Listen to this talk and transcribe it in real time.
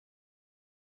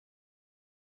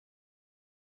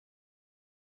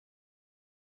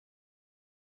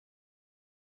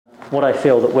what I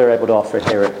feel that we're able to offer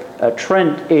here at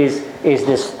Trent is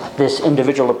this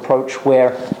individual approach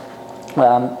where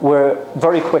we're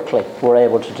very quickly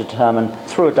able to determine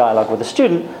through a dialogue with a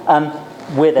student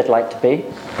where they'd like to be,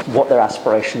 what their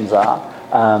aspirations are,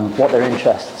 what their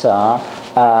interests are.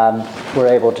 We're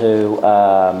able to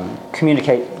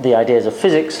communicate the ideas of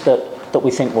physics that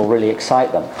we think will really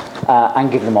excite them, and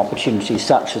give them opportunities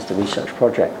such as the research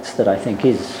projects that I think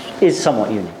is somewhat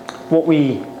unique. What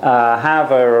we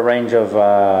have are a range of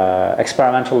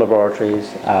experimental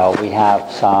laboratories. We have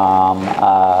some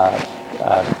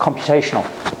computational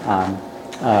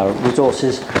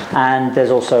resources, and there's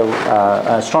also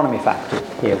an astronomy faculty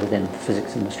here within the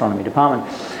physics and astronomy department.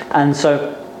 And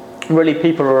so really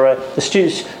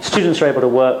the students are able to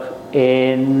work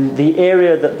in the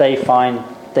area that they find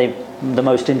the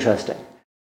most interesting.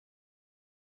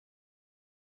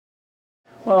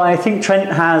 Well, I think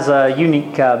Trent has a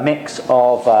unique mix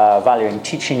of valuing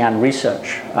teaching and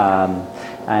research,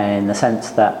 in the sense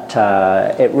that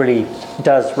it really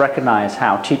does recognize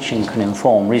how teaching can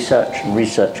inform research and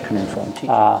research can inform teaching.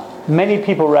 Many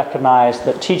people recognize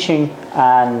that teaching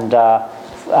and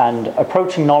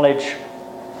approaching knowledge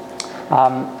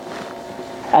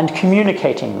and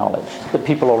communicating knowledge that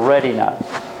people already know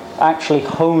actually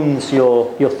hones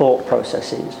your thought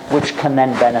processes, which can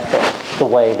then benefit the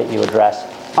way that you address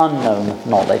unknown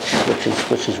knowledge,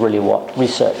 which is really what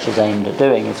research is aimed at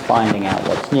doing, is finding out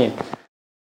what's new.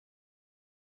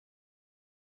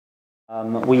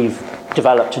 We've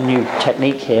developed a new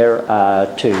technique here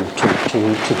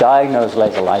to diagnose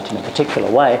laser light in a particular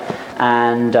way,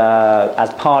 and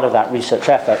as part of that research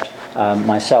effort,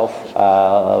 myself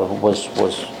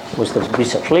was the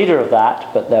research leader of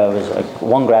that, but there was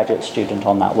one graduate student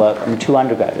on that work and 2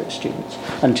 undergraduate students.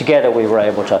 And together we were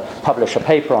able to publish a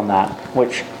paper on that,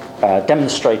 which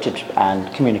demonstrated and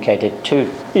communicated to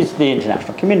the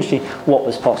international community what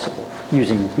was possible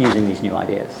using these new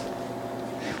ideas.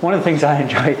 One of the things I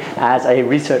enjoy as a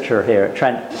researcher here at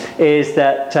Trent is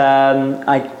that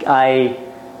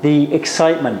the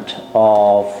excitement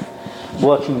of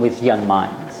working with young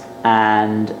minds,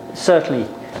 and certainly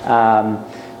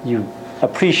you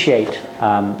appreciate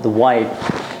the wide,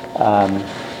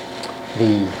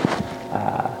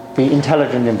 the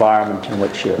intelligent environment in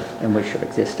which you're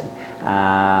existing,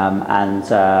 and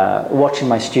watching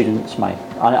my students, my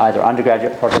either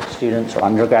undergraduate project students or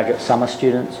undergraduate summer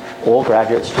students or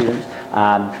graduate students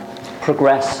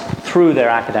progress through their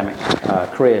academic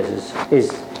careers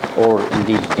or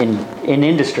indeed in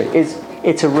industry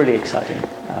it's a really exciting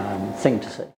thing to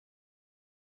see.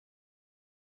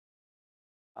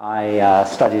 I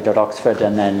studied at Oxford,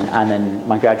 and then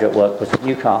my graduate work was at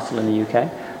Newcastle in the UK.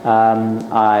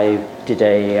 I did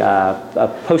a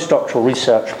postdoctoral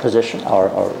research position, or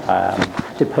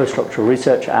did postdoctoral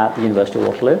research at the University of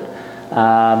Waterloo,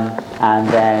 and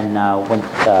then went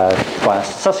via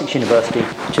Sussex University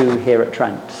to here at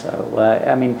Trent. So,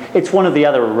 I mean, it's one of the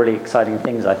other really exciting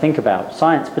things I think about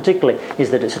science, particularly, is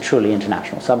that it's a truly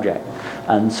international subject.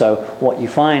 And so what you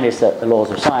find is that the laws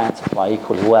of science apply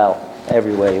equally well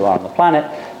everywhere you are on the planet,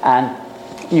 and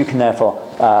you can therefore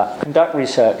conduct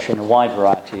research in a wide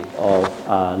variety of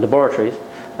laboratories,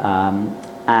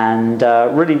 and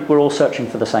really we're all searching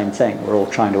for the same thing. We're all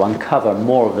trying to uncover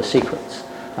more of the secrets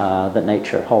that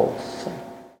nature holds.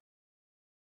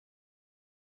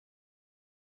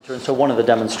 And so one of the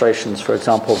demonstrations, for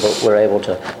example, that we're able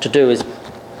to do is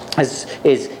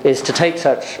to take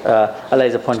such a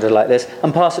laser pointer like this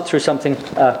and pass it through something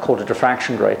called a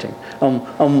diffraction grating.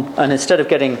 And instead of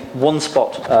getting one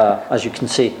spot, as you can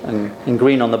see in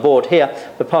green on the board here,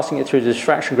 but passing it through the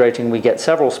diffraction grating, we get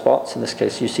several spots. In this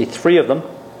case, you see 3 of them.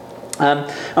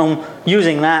 And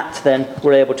using that, then,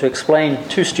 we're able to explain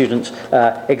to students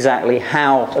exactly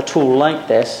how a tool like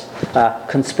this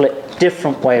can split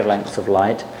different wavelengths of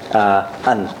light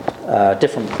and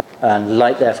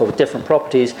light, therefore, with different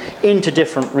properties into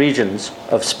different regions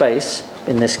of space.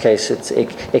 In this case,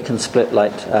 it can split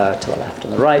light to the left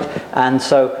and the right, and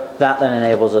so that then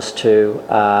enables us to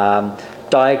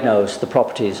diagnose the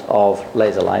properties of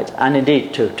laser light, and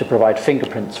indeed to provide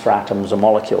fingerprints for atoms or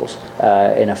molecules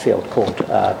in a field called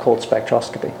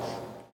spectroscopy.